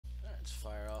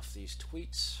off these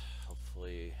tweets.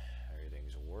 Hopefully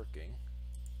everything's working.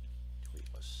 Tweet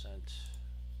was sent.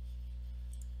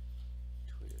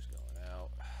 Tweet is going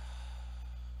out.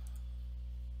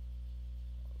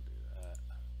 I'll do that.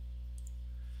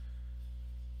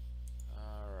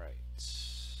 Alright.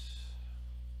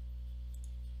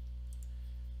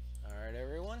 Alright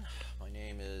everyone. My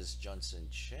name is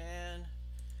Junson Chan.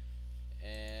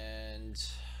 And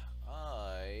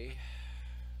I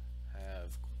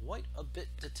have quite a bit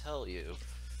to tell you.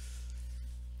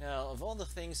 Now, of all the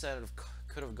things that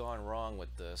could have gone wrong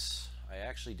with this, I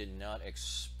actually did not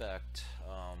expect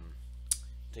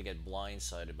to get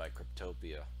blindsided by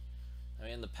Cryptopia. I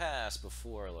mean, in the past,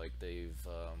 before, like they've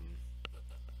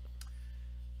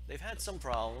had some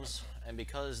problems, and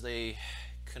because they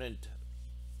couldn't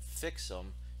fix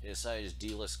them, they decided to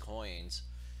delist coins.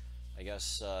 I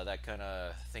guess that kind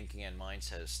of thinking and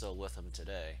mindset is still with them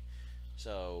today.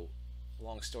 So,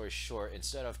 long story short,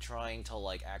 instead of trying to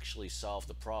like actually solve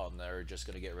the problem, they're just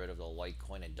going to get rid of the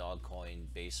Litecoin and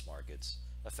Dogcoin base markets,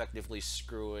 effectively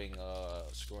screwing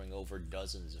over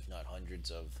dozens, if not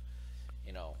hundreds, of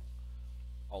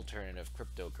alternative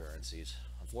cryptocurrencies.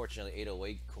 Unfortunately,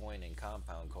 808 coin and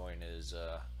Compound coin is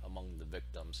among the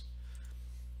victims.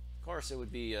 Of course, it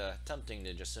would be tempting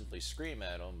to just simply scream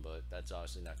at them, but that's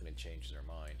obviously not going to change their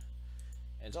mind.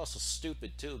 And it's also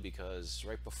stupid too, because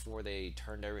right before they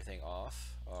turned everything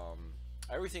off,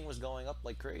 everything was going up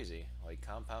like crazy. Like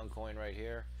Compound coin right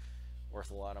here, worth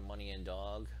a lot of money in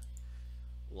Dog.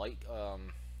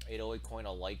 808 coin, a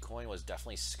Litecoin, was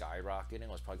definitely skyrocketing. It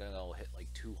was probably going to hit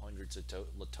like 200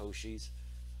 Satoshis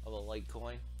of a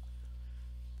Litecoin.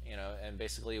 And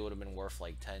basically it would have been worth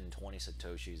like 10, 20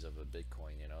 Satoshis of a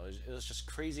Bitcoin. It was just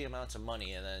crazy amounts of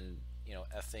money, and then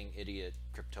effing idiot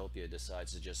Cryptopia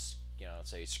decides to just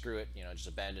say screw it, just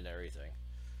abandon everything.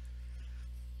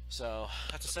 So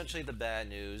that's essentially the bad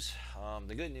news.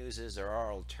 The good news is there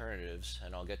are alternatives,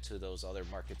 and I'll get to those other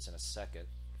markets in a second.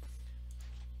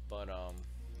 But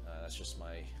that's just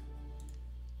my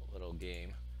little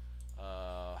game.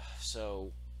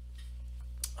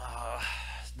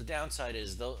 The downside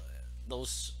is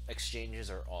those exchanges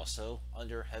are also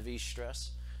under heavy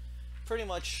stress. Pretty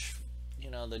much,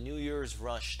 the New Year's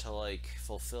rush to like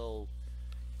fulfill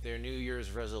their New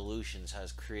Year's resolutions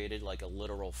has created like a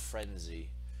literal frenzy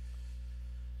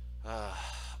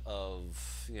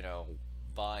of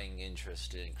buying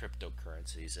interest in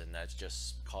cryptocurrencies, and that's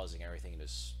just causing everything to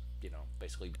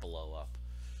basically blow up.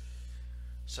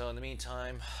 So in the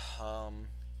meantime,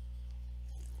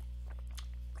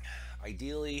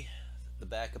 ideally the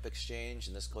backup exchange,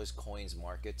 in this case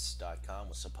coinsmarkets.com,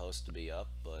 was supposed to be up,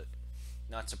 but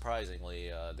not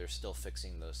surprisingly they're still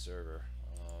fixing the server.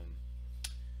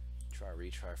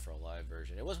 Retry for a live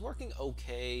version. It was working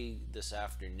okay this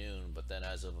afternoon, but then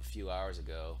as of a few hours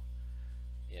ago,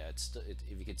 yeah,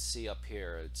 if you could see up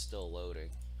here, it's still loading.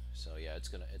 So yeah, it's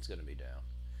gonna be down.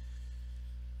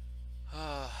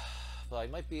 But I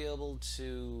might be able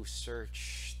to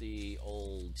search the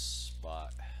old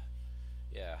spot.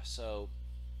 Yeah, so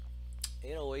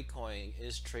 808 coin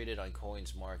is traded on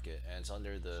Coins Market, and it's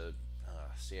under the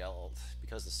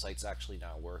because the site's actually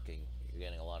not working, you're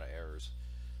getting a lot of errors.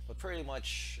 But pretty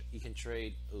much you can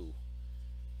trade. Ooh,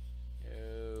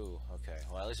 okay.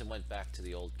 Well, at least it went back to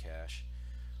the old cache.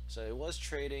 So it was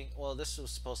trading. Well, this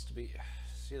was supposed to be.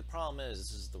 See, the problem is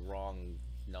this is the wrong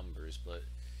numbers, but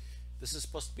this is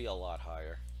supposed to be a lot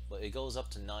higher. But it goes up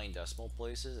to 9 decimal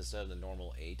places instead of the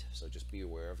normal 8. So just be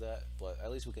aware of that. But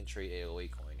at least we can trade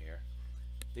 808 coin here.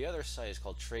 The other site is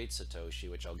called Trade Satoshi,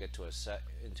 which I'll get to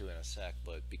into in a sec.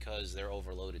 But because they're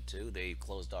overloaded too, they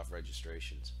closed off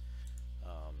registrations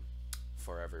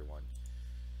for everyone.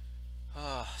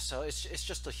 So it's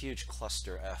just a huge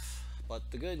cluster F.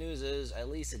 But the good news is, at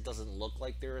least it doesn't look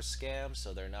like they're a scam,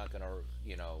 so they're not gonna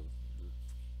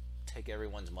take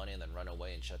everyone's money and then run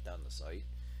away and shut down the site.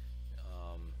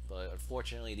 But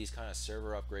unfortunately, these kind of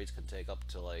server upgrades can take up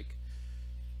to like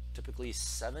typically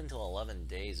 7 to 11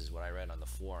 days is what I read on the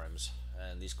forums.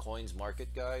 And these Coins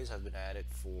Market guys have been at it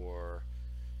for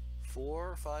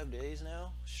 4 or 5 days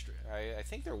now. I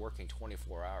think they're working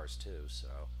 24 hours too,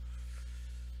 so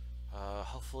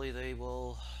hopefully they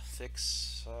will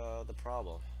fix the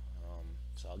problem.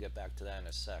 So I'll get back to that in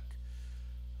a sec.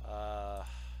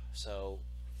 So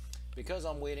because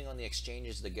I'm waiting on the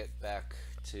exchanges to get back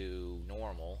to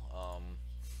normal,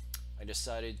 I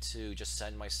decided to just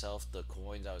send myself the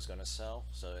coins I was going to sell.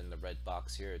 So in the red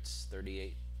box here, it's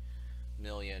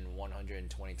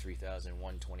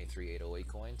 38,123,123 808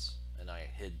 coins, and I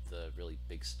hid the really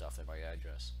big stuff in my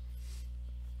address.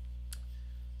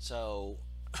 So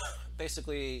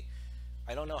basically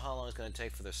I don't know how long it's going to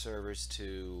take for the servers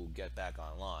to get back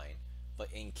online, but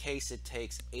in case it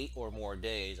takes 8 or more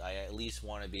days, I at least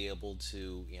want to be able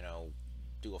to,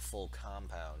 do a full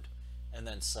compound and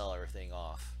then sell everything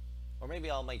off. Or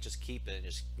maybe I might just keep it and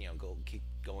just, go keep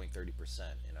going 30%,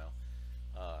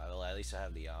 I'll at least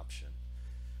have the option.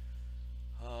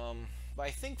 But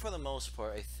I think for the most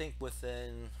part, I think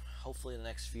within hopefully the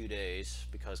next few days,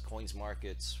 because Coins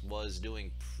Markets was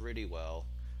doing pretty well,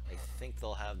 I think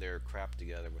they'll have their crap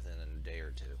together within a day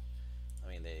or two. I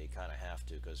mean, they kind of have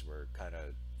to because we're kind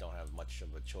of don't have much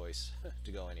of a choice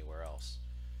to go anywhere else.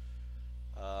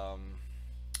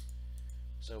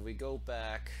 So we go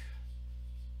back.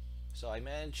 So I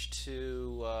managed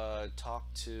to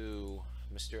talk to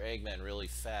Mr. Eggman really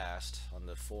fast on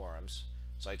the forums.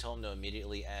 So I told him to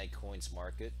immediately add Coins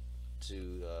Market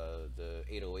to the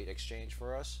 808 exchange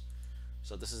for us.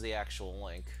 So this is the actual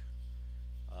link.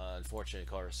 Unfortunately,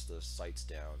 of course, the site's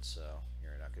down, so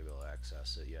you're not going to be able to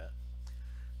access it yet.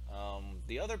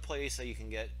 The other place that you can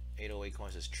get 808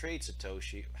 coins is Trade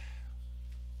Satoshi.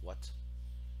 What?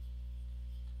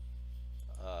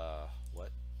 What?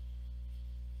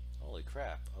 Holy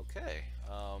crap. Okay.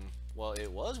 Well,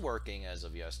 it was working as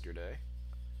of yesterday.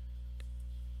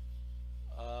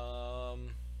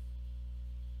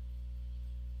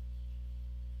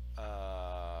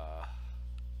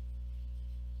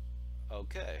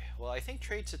 Okay. Well, I think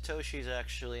Trade Satoshi is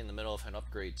actually in the middle of an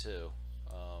upgrade too.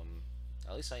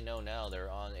 At least I know now they're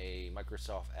on a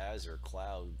Microsoft Azure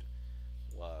cloud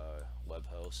web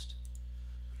host.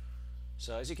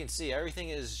 So as you can see, everything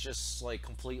is just like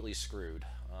completely screwed.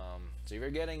 So if you're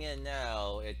getting in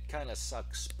now, it kind of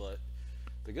sucks, but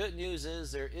the good news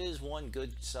is there is one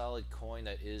good solid coin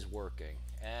that is working.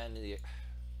 And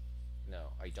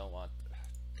no, I don't want,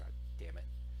 god damn it.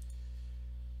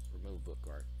 Remove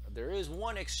bookmark. There is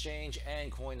one exchange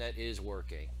and coin that is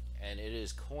working, and it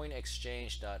is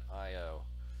coinexchange.io.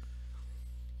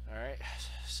 Alright,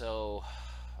 so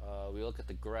we look at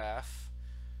the graph.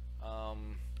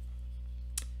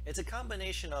 It's a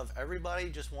combination of everybody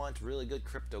just wants really good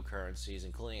cryptocurrencies,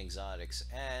 including exotics,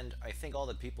 and I think all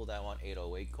the people that want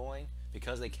 808 coin,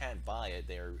 because they can't buy it,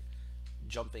 they're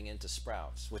jumping into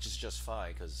Sprouts, which is just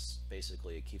fine because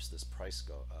basically it keeps this price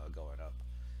going up.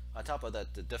 On top of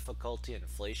that, the difficulty and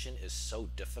inflation is so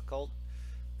difficult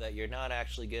that you're not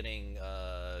actually getting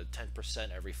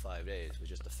 10% every 5 days,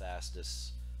 which is the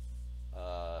fastest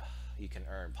you can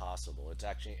earn possible. It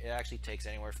actually takes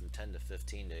anywhere from 10 to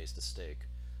 15 days to stake,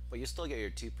 but you still get your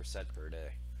 2% per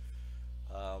day.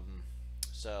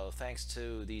 So thanks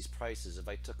to these prices, if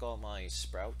I took all my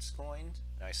Sprouts coins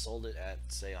and I sold it at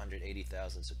say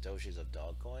 180,000 satoshis of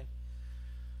Dogcoin,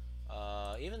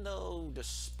 even though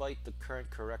despite the current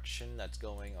correction that's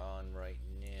going on right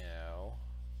now,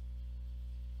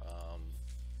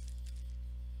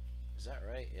 is that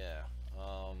right? Yeah.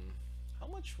 How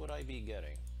much would I be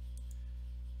getting?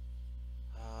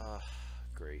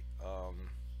 Great.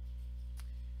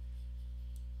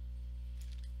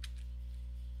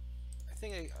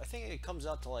 I think it comes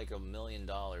out to like $1 million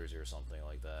or something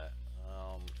like that.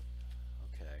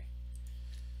 Okay.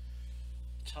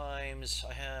 Times,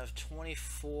 I have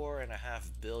 24.5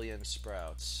 billion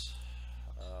Sprouts.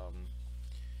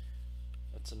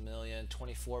 That's a million.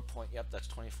 24 point. Yep, that's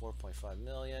 24.5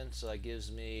 million. So that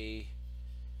gives me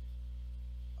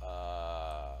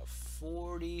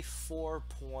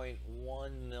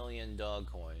 44.1 million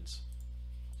dog coins.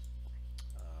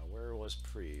 Where was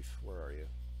Prev? Where are you?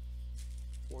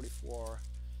 44.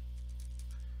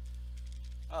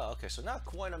 Oh, okay, so not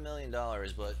quite $1 million,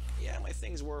 but yeah, my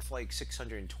thing's worth like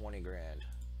 620 grand.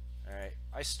 All right,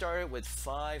 I started with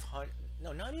 500.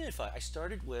 No, not even 5. I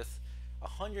started with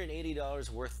 $180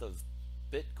 worth of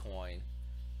Bitcoin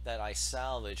that I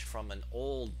salvaged from an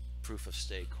old proof of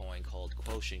stake coin called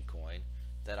Quotient Coin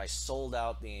that I sold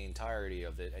out the entirety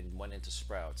of it and went into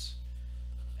Sprouts.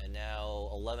 And now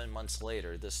 11 months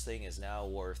later, this thing is now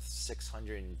worth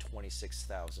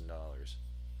 $626,000.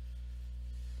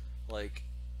 Like,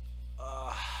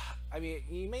 I mean,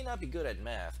 you may not be good at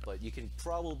math, but you can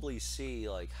probably see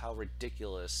like how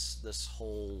ridiculous this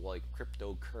whole like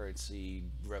cryptocurrency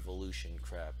revolution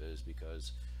crap is,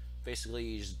 because basically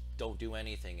you just don't do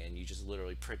anything and you just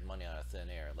literally print money out of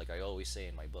thin air, like I always say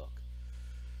in my book.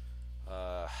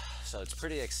 So it's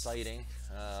pretty exciting.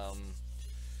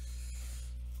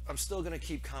 I'm still going to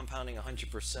keep compounding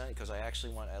 100% because I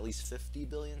actually want at least 50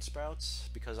 billion Sprouts,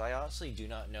 because I honestly do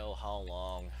not know how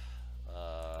long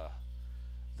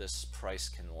this price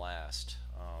can last.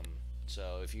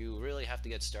 So if you really have to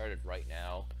get started right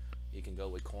now, you can go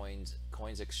with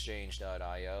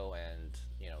coinsexchange.io and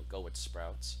go with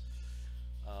Sprouts.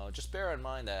 Just bear in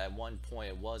mind that at one point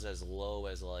it was as low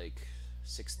as like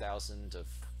 6,000 to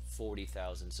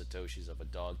 40,000 satoshis of a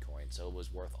dog coin, so it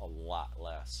was worth a lot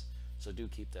less. So do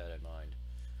keep that in mind.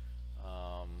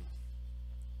 Um,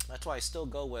 that's why I still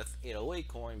go with 808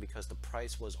 coin, because the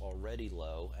price was already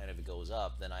low, and if it goes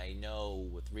up, then I know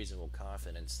with reasonable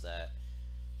confidence that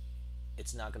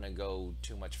it's not going to go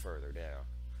too much further down.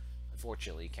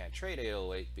 Unfortunately, you can't trade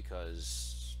 808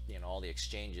 because all the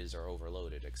exchanges are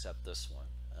overloaded except this one,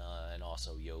 and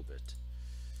also Yobit.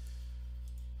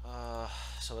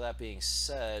 So with that being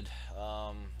said,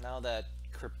 now that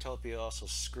Cryptopia also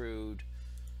screwed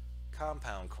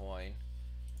Compound Coin,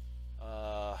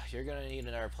 you're gonna need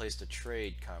another place to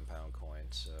trade Compound Coin.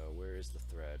 So where is the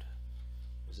thread?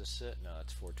 Is this it? No,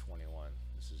 it's 421.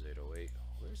 This is 808.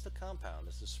 Where's the Compound?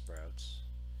 This is Sprouts.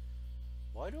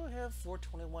 Why do I have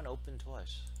 421 open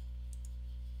twice?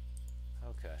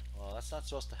 Okay, well that's not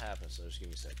supposed to happen, so just give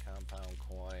me a sec. Compound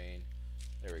Coin.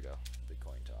 There we go.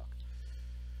 Bitcoin talk.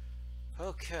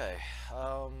 Okay,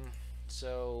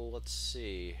 so let's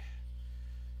see.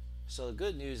 So the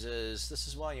good news is this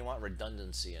is why you want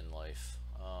redundancy in life.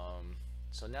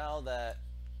 So now that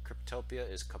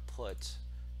Cryptopia is kaput,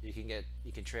 you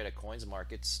can trade at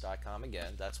coinsmarkets.com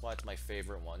again. That's why it's my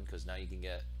favorite one, because now you can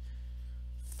get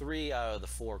 3 out of the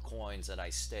 4 coins that I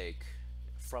stake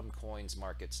from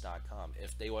coinsmarkets.com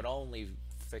if they would only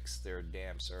fix their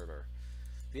damn server.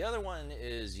 The other one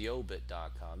is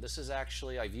yobit.com. This is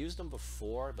actually, I've used them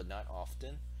before, but not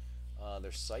often.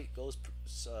 Their site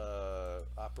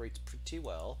operates pretty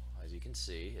well, as you can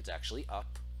see. It's actually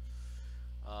up.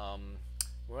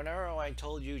 Whenever I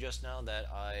told you just now that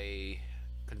I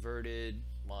converted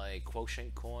my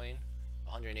quotient coin,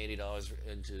 $180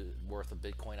 into worth of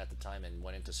Bitcoin at the time, and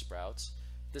went into Sprouts,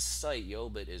 this site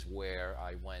Yobit is where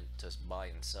I went to buy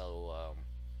and sell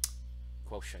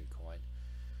quotient coin.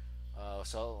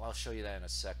 So I'll show you that in a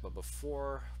sec, but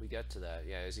before we get to that,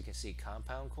 yeah, as you can see,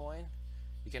 Compound Coin,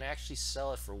 you can actually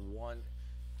sell it for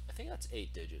I think that's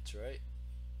 8 digits, right?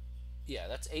 Yeah,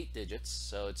 that's 8 digits,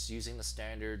 so it's using the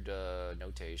standard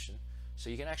notation.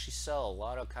 So you can actually sell a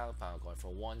lot of Compound Coin for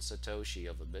 1 Satoshi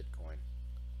of a Bitcoin.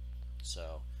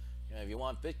 So, if you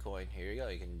want Bitcoin, here you go,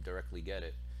 you can directly get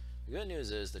it. The good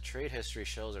news is the trade history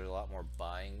shows there's a lot more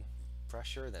buying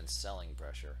pressure than selling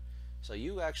pressure. So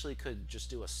you actually could just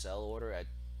do a sell order at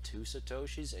 2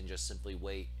 Satoshis and just simply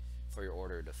wait for your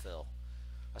order to fill.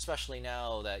 Especially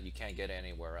now that you can't get it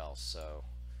anywhere else. So,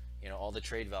 all the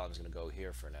trade volume is going to go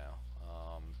here for now.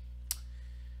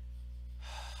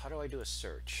 How do I do a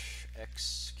search?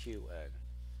 XQN.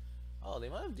 Oh, they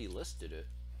might have delisted it.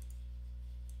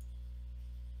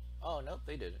 Oh, nope,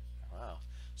 they didn't. Wow.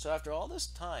 So after all this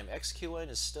time, XQN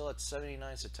is still at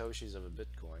 79 Satoshis of a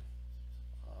Bitcoin.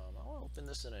 I want to open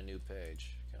this in a new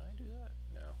page. Can I do that?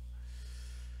 No.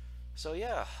 So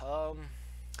yeah,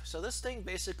 so this thing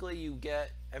basically you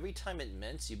get, every time it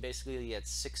mints, you basically get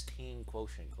 16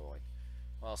 quotient coin.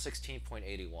 Well,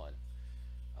 16.81.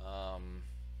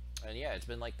 And yeah, it's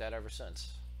been like that ever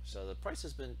since. So the price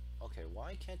has been, okay,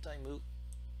 why can't I move?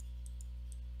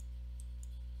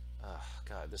 Oh,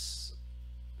 God, this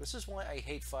is why I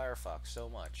hate Firefox so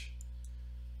much.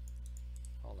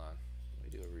 Hold on, let me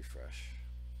do a refresh.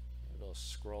 It'll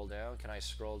scroll down. Can I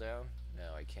scroll down?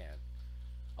 No, I can't.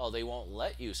 Oh, they won't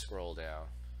let you scroll down.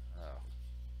 Oh,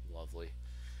 lovely.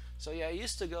 So yeah, it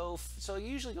used to go, so it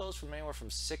usually goes from anywhere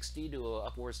from 60 to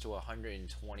upwards to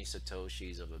 120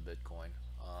 Satoshis of a Bitcoin.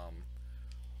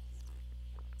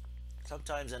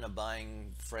 Sometimes in a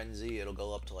buying frenzy, it'll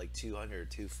go up to like 200 or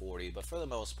 240, but for the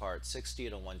most part, 60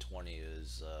 to 120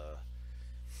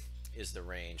 is the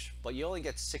range. But you only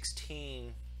get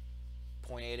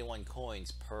 16.81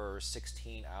 coins per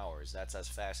 16 hours. That's as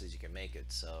fast as you can make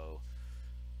it. So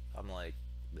I'm like,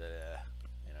 bleh,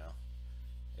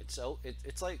 it's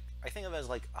like, I think of it as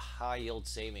like a high yield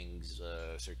savings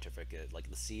certificate, like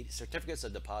the certificates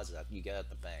of deposit that you get at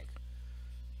the bank,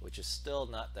 which is still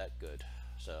not that good.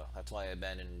 So that's why I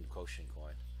abandoned quotient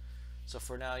coin. So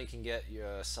for now, you can get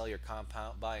sell your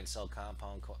compound, buy and sell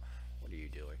compound. What are you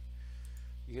doing?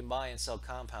 You can buy and sell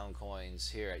compound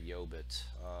coins here at Yobit.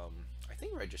 I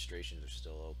think registrations are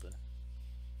still open.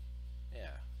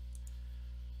 Yeah.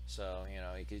 So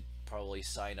you could probably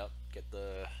sign up,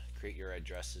 create your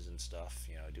addresses and stuff.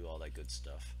 Do all that good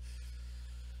stuff.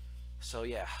 So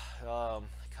yeah,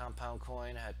 compound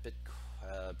coin at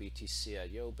BTC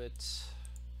at Yobit.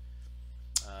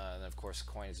 And of course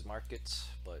coins market,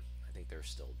 but I think they're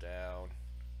still down.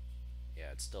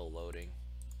 Yeah, it's still loading.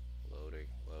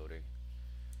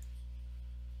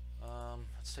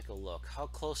 Let's take a look. How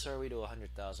close are we to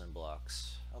 100,000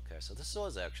 blocks? Okay, so this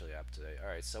was actually up to date.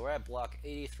 Alright, so we're at block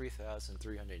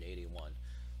 83,381.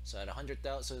 So at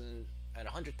 100,000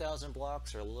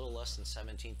 blocks, or a little less than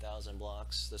 17,000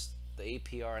 blocks, the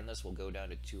APR in this will go down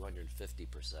to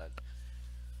 250%.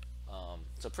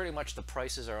 So pretty much the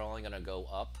prices are only going to go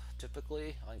up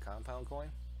typically on compound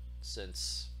coin,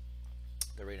 since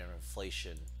the rate of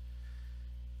inflation,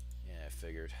 yeah, I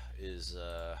figured, is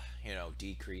you know,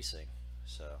 decreasing.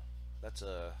 So that's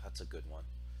a good one.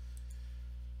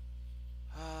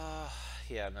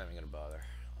 Yeah, I'm not even gonna bother.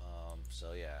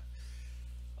 So yeah,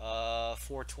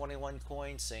 421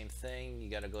 coins, same thing. You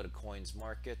got to go to Coins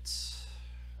Market.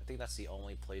 I think that's the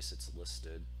only place it's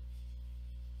listed.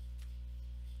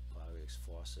 Bobby's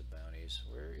Faucet Bounties.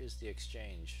 Where is the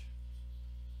exchange?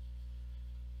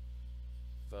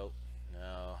 Vote.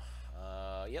 No.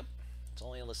 Yep. It's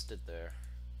only listed there.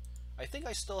 I think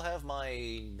I still have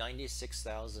my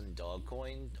 96,000 dog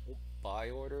coin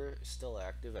buy order still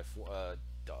active at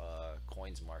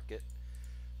Coins Market.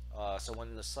 So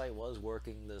when the site was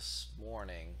working this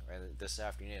morning and this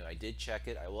afternoon, I did check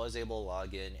it. I was able to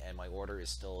log in, and my order is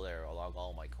still there along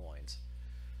all my coins.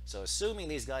 So assuming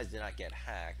these guys did not get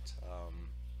hacked,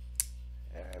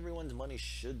 everyone's money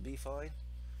should be fine.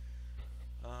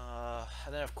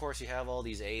 And then of course you have all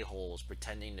these a-holes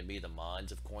pretending to be the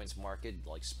mods of Coins Market,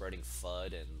 like spreading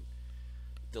FUD and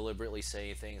deliberately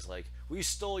saying things like, "We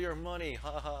stole your money,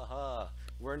 ha ha ha,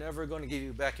 we're never going to give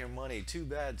you back your money, too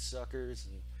bad, suckers."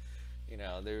 And you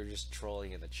know, they're just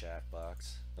trolling in the chat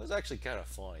box. It was actually kind of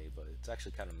funny, but it's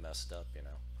actually kind of messed up, you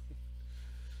know.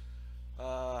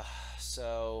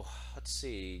 So let's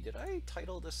see, did I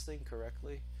title this thing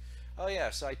correctly? Oh yeah,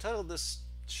 so I titled this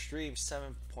stream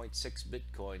 7.6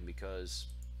 Bitcoin because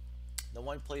the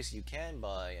one place you can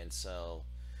buy and sell,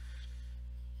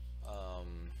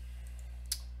 I'm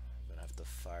gonna have to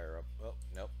fire up, oh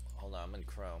nope, hold on, I'm in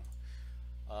Chrome,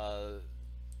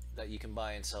 that you can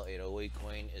buy and sell 808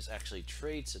 coin is actually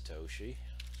Trade Satoshi.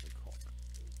 So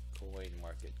coin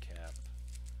market cap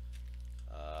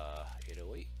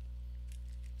 808.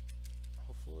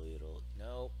 Hopefully it'll,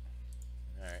 no.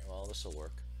 Alright, well this will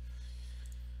work.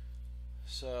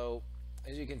 So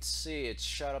as you can see, it's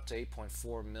shot up to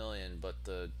 8.4 million, but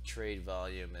the trade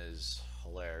volume is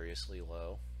hilariously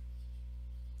low.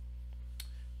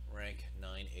 Rank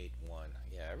 981.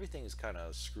 Yeah, everything is kind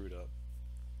of screwed up.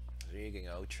 There you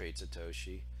go, Trade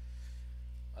Satoshi.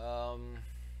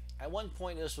 At one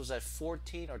point this was at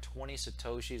 14 or 20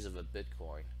 Satoshis of a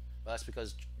Bitcoin. Well, that's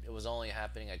because it was only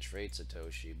happening at Trade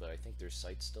Satoshi, but I think their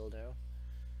site's still down.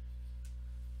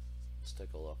 Let's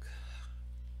take a look.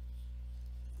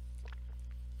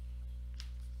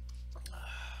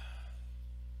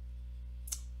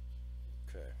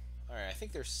 Okay. Alright, I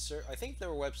think their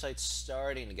website's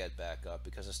starting to get back up,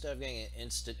 because instead of getting an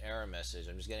instant error message,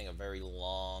 I'm just getting a very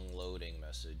long loading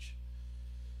message.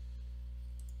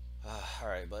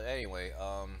 Alright, but anyway,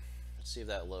 let's see if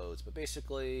that loads. But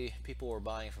basically, people were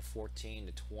buying for 14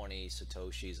 to 20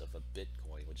 Satoshis of a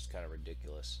Bitcoin, which is kind of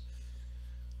ridiculous.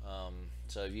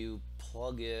 So if you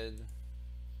plug in,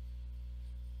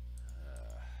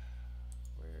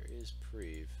 where is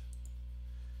Prev?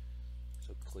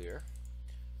 So clear.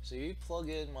 So you plug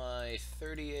in my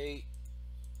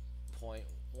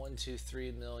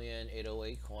 38.123 million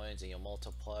 808 coins, and you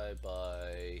multiply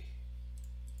by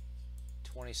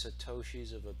 20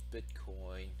 Satoshis of a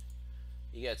Bitcoin,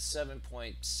 you get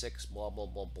 7.6 blah blah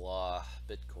blah blah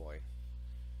Bitcoin.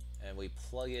 And we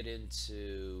plug it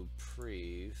into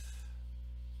Prev.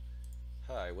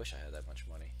 I wish I had that much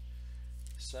money.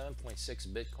 7.6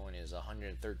 Bitcoin is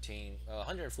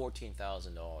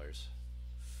 $114,000,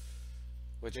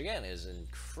 which again is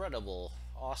incredible,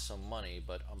 awesome money.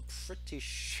 But I'm pretty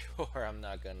sure I'm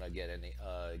not gonna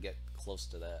get close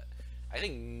to that. I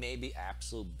think maybe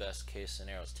absolute best case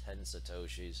scenario is 10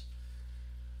 Satoshis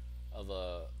of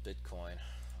a Bitcoin.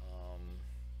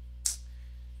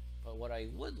 But what I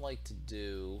would like to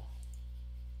do,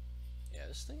 yeah,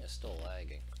 this thing is still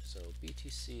lagging. So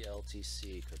BTC,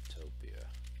 LTC, Cryptopia.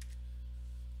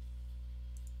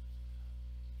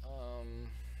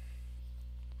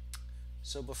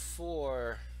 So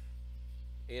before,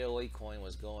 808 coin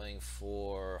was going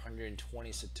for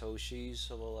 120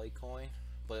 Satoshis of a Litecoin,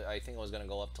 but I think it was going to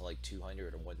go up to like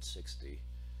 200 or 160.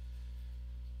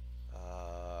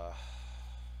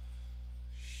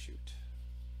 Shoot.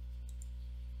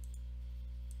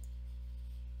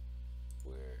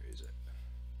 Where is it?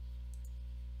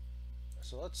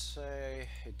 So let's say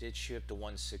it did shoot up to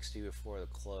 160 before the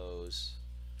close.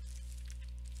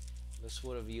 This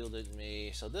would have yielded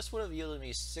me, so this would have yielded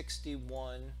me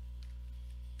 61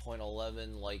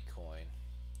 61.11 Litecoin.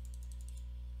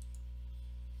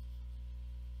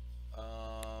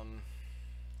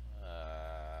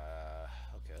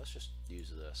 Okay, let's just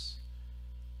use this.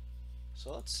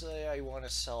 So let's say I want to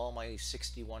sell my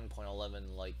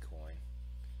 61.11 Litecoin.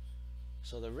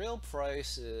 So the real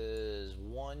price is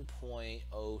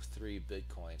 1.03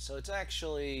 Bitcoin. So it's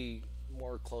actually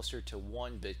more closer to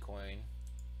 1 Bitcoin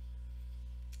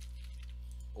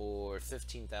or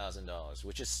 $15,000,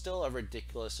 which is still a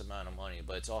ridiculous amount of money,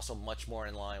 but it's also much more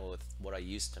in line with what I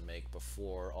used to make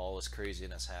before all this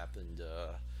craziness happened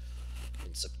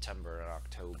in September and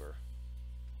October.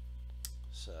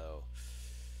 So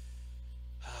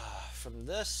from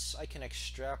this, I can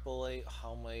extrapolate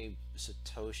how many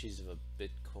satoshis of a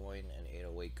Bitcoin and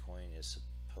 808 coin is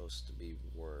supposed to be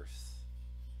worth.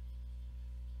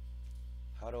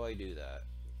 How do I do that?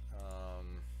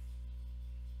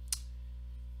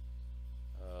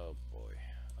 Oh boy.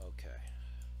 Okay.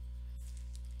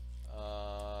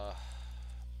 Oh,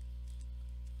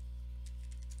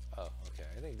 okay.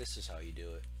 I think this is how you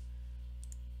do it.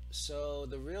 So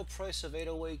the real price of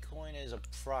 808 coin is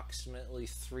approximately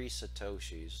 3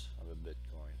 satoshis of a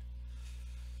Bitcoin.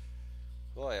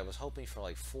 Boy, I was hoping for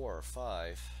like 4 or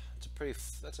 5.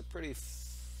 That's a pretty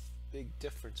big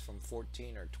difference from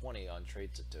 14 or 20 on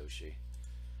Trade Satoshi.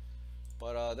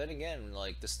 But then again,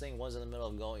 like, this thing was in the middle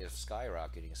of going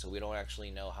skyrocketing, so we don't actually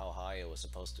know how high it was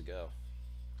supposed to go.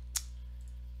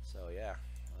 So yeah.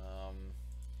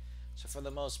 So for the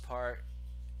most part,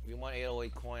 if you want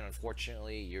 808 coin,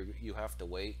 unfortunately, you have to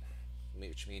wait,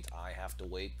 which means I have to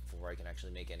wait before I can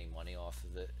actually make any money off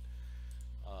of it.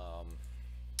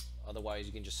 Otherwise,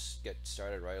 you can just get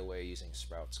started right away using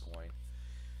Sprouts coin.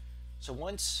 So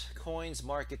once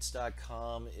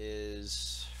coinsmarkets.com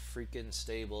is freaking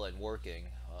stable and working,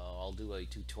 I'll do a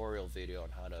tutorial video on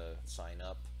how to sign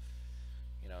up.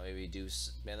 You know, maybe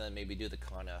do the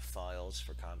conf files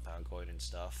for Compound Coin and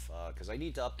stuff, because I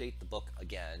need to update the book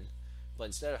again. But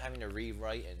instead of having to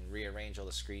rewrite and rearrange all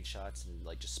the screenshots and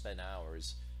like just spend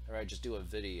hours, I'd rather just do a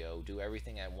video, do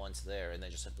everything at once there, and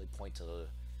then just simply point to the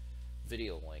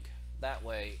video link. That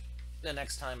way, the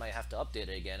next time I have to update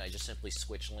it again, I just simply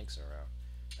switch links around,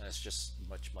 and it's just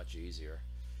much easier.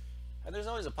 And there's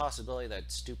always a possibility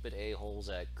that stupid a-holes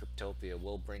at Cryptopia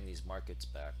will bring these markets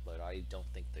back, but I don't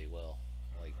think they will.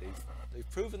 Like, they've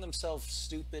proven themselves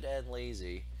stupid and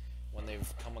lazy when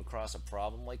they've come across a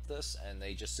problem like this, and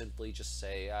they just simply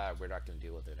say, we're not going to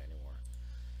deal with it anymore.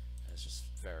 And it's just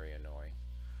very annoying.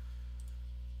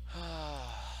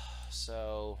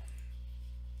 So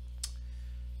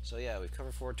yeah, we've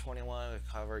covered 421, we've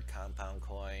covered Compound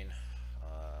Coin,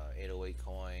 808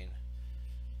 coin.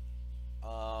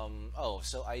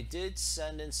 So I did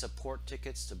send in support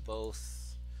tickets to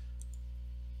both,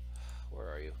 where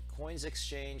are you?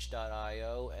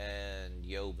 coinsexchange.io and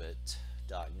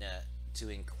yobit.net to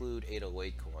include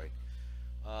 808 coin.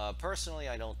 Personally,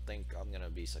 I don't think I'm gonna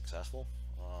be successful,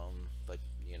 but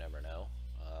you never know.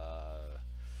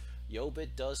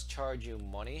 Yobit does charge you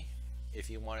money if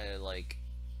you want to like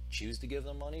choose to give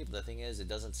them money, but the thing is, it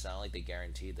doesn't sound like they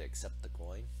guarantee to accept the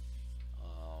coin.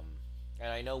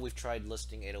 And I know we've tried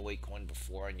listing 808 coin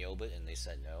before on Yobit and they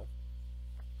said no.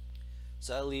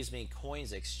 So that leaves me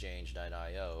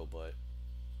coinsexchange.io, but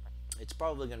it's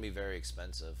probably going to be very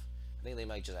expensive. I think they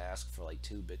might just ask for like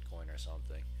 2 Bitcoin or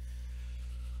something.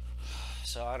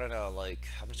 So I don't know, like,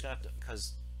 I'm just going to have to,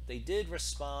 because they did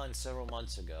respond several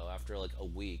months ago after like a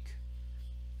week,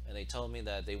 and they told me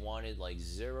that they wanted like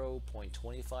 0.25 or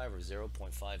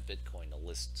 0.5 Bitcoin to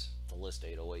list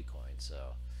 808 coin.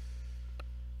 So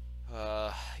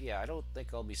yeah, I don't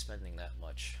think I'll be spending that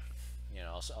much. You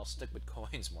know, I'll stick with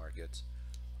coins markets.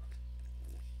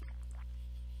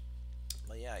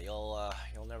 But yeah, you'll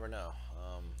never know.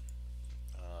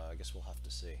 I guess we'll have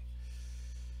to see.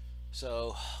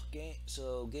 So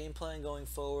game plan going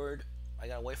forward. I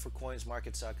gotta wait for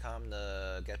coinsmarkets.com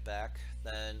to get back.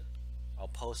 Then I'll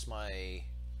post my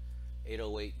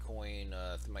 808 coin,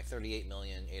 my 38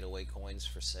 million 808 coins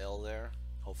for sale there.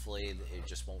 Hopefully it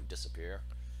just won't disappear.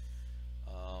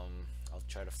 I'll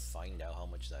try to find out how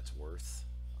much that's worth.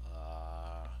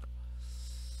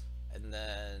 And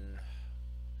then,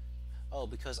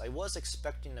 because I was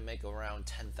expecting to make around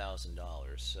 $10,000,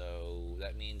 so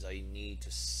that means I need to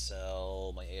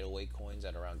sell my 808 coins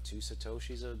at around 2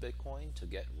 satoshis of Bitcoin to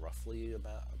get roughly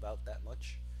about that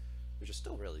much, which is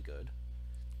still really good.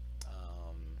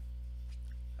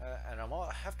 And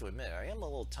I have to admit, I am a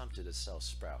little tempted to sell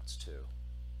Sprouts too,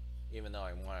 even though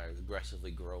I want to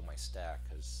aggressively grow my stack,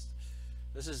 because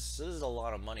this is a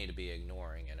lot of money to be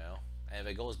ignoring, you know. And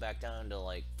if it goes back down to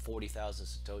like 40,000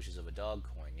 satoshis of a dog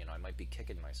coin, you know, I might be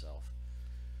kicking myself.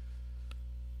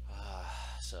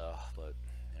 So, but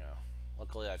you know,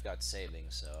 luckily I've got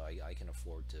savings, so I can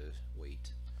afford to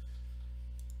wait.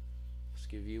 Let's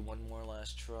give you one more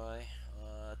last try.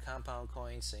 Compound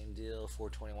coin, same deal.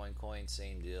 421 coin,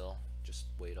 same deal. Just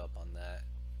wait up on that,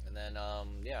 and then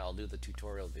yeah, I'll do the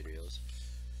tutorial videos.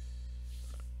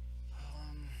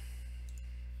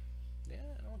 Yeah,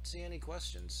 I don't see any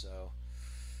questions, so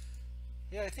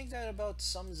yeah, I think that about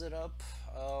sums it up.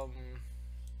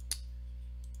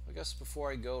 I guess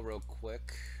before I go real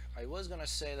quick, I was gonna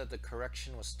say that the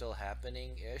correction was still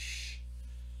happening ish.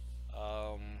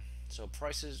 Um, so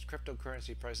prices,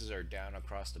 cryptocurrency prices are down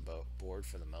across the board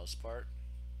for the most part,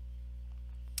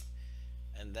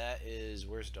 and that is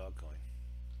where's dog going?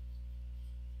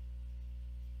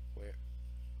 Where?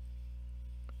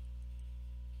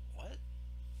 What?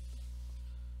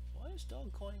 Why is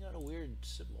dog coin got a weird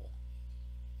symbol?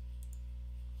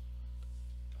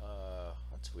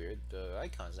 That's weird. The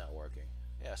icon's not working.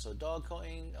 Yeah, so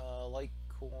Dogecoin,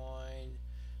 Litecoin.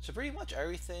 So pretty much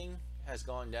everything has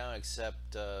gone down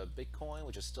except Bitcoin,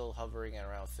 which is still hovering at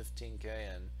around 15K,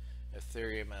 and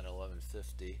Ethereum at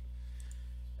 1150.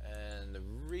 And the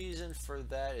reason for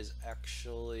that is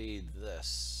actually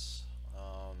this.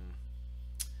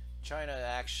 China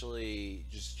actually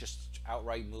just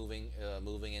outright moving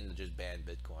into just ban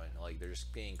Bitcoin. Like they're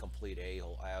just being complete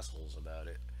assholes about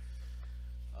it.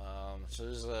 So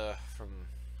this is from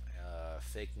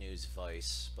fake news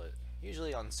Vice, but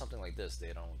usually on something like this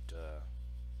they don't.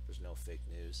 There's no fake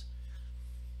news.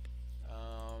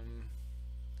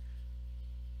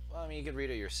 Well, I mean, you can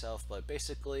read it yourself, but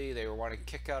basically they were wanting to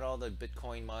kick out all the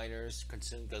Bitcoin miners,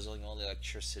 guzzling all the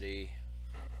electricity.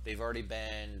 They've already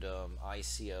banned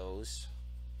ICOs,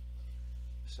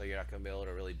 so you're not going to be able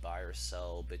to really buy or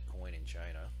sell Bitcoin in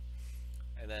China.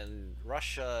 And then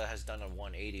Russia has done a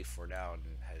 180 for now and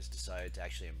has decided to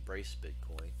actually embrace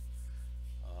Bitcoin.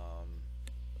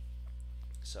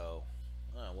 So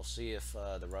we'll see if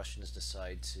the Russians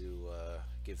decide to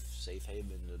give safe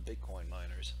haven to Bitcoin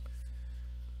miners,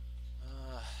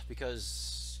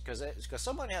 because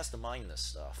somebody has to mine this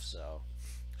stuff. So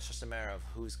it's just a matter of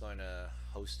who's going to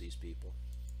host these people.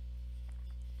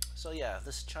 So yeah,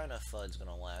 this China FUD's going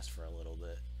to last for a little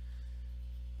bit.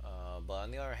 But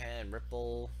on the other hand,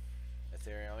 Ripple,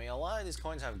 Ethereum, I mean, a lot of these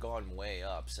coins have gone way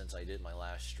up since I did my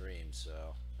last stream, so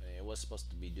I mean, it was supposed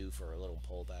to be due for a little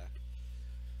pullback.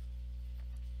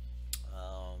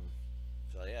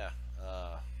 So yeah,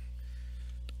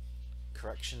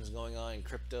 corrections going on in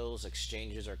cryptos,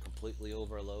 exchanges are completely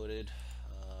overloaded,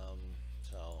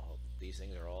 so these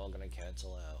things are all going to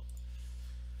cancel out.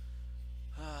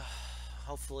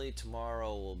 Hopefully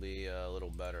tomorrow will be a little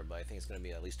better, but I think it's going to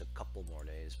be at least a couple more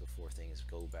days before things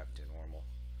go back to normal.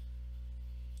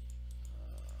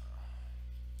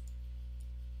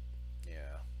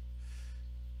 Yeah.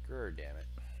 Grr, damn it.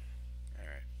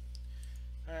 Alright.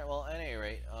 Alright, well, at any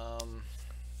rate,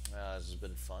 this has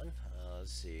been fun.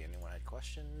 Let's see, anyone had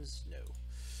questions?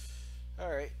 No.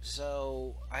 Alright,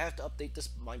 so I have to update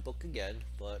my book again,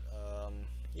 but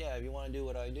yeah, if you want to do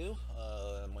what I do,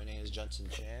 my name is Junson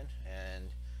Chan, and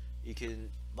you can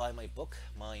buy my book,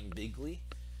 Mind Bigly,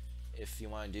 if you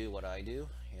want to do what I do.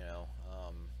 You know,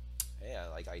 yeah,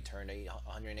 like I turned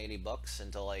 $180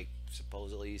 into like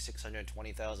supposedly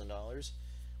 $620,000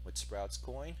 with Sprouts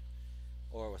coin,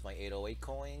 or with my 808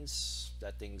 coins.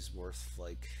 That thing's worth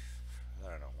like, I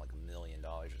don't know, like $1 million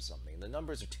or something. The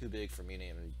numbers are too big for me to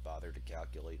even bother to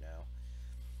calculate now.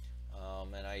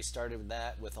 And I started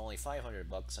that with only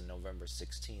 $500 on November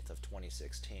 16th of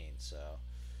 2016. So,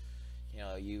 you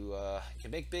know, you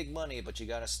can make big money, but you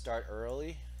got to start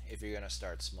early if you're going to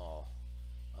start small,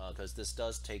 because this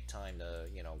does take time to,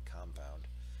 you know, compound.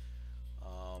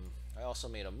 I also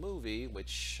made a movie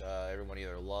which everyone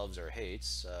either loves or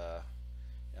hates.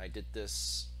 I did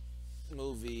this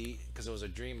movie because it was a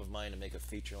dream of mine to make a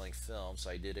feature-length film, so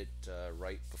I did it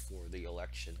right before the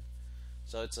election.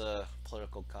 So it's a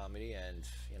political comedy, and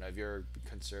you know, if you're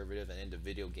conservative and into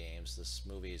video games, this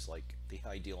movie is like the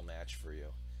ideal match for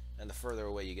you. And the further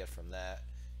away you get from that,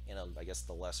 you know, I guess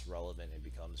the less relevant it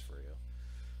becomes for you.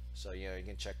 So you know, you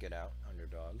can check it out,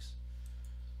 Underdogs.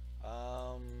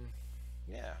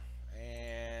 Yeah,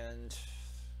 and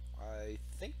I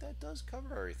think that does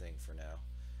cover everything for now.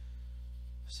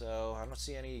 So I don't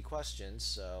see any questions.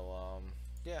 So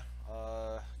yeah,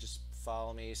 just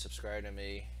follow me, subscribe to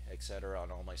me, etc.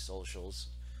 on all my socials,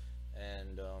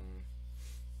 and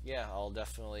yeah, I'll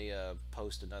definitely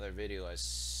post another video as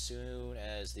soon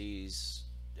as these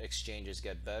exchanges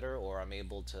get better, or I'm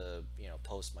able to, you know,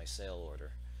 post my sale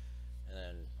order, and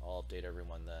then I'll update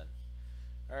everyone then.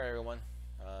 All right, everyone.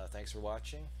 Thanks for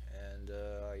watching, and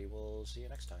I will see you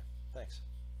next time. Thanks.